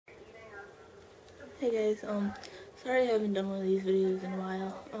Hey guys, sorry I haven't done one of these videos in a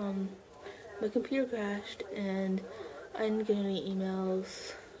while. My computer crashed and I didn't get any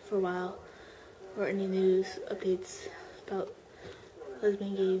emails for a while or any news updates about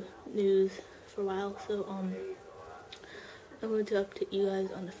husband gay news for a while, so I wanted to update you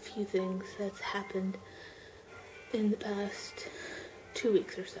guys on a few things that's happened in the past 2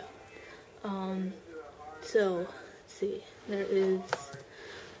 weeks or so. So let's see, there is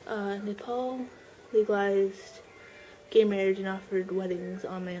Nepal legalized gay marriage and offered weddings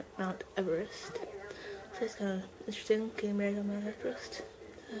on Mount Everest. So that's kind of interesting, getting married on Mount Everest.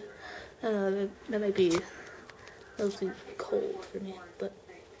 I don't know, that might be mostly cold for me, but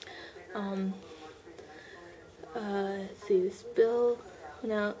let's see, this bill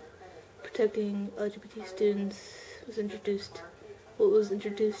went out protecting LGBT students was introduced to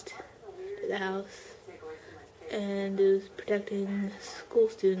the House, and it was protecting school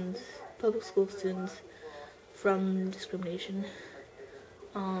students, public school students, from discrimination.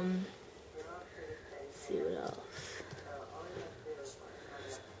 Let's see what else.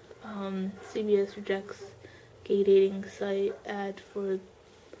 CBS rejects gay dating site ad for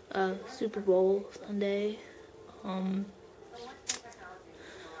Super Bowl Sunday.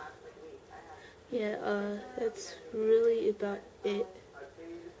 That's really about it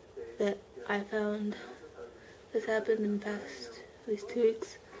that I found has happened in the past at least 2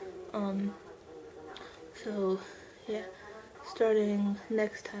 weeks. So yeah, starting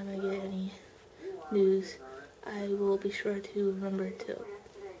next time I get any news, I will be sure to remember to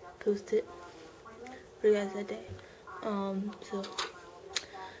post it for you guys that day. So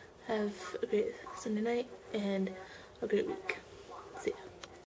have a great Sunday night and a great week.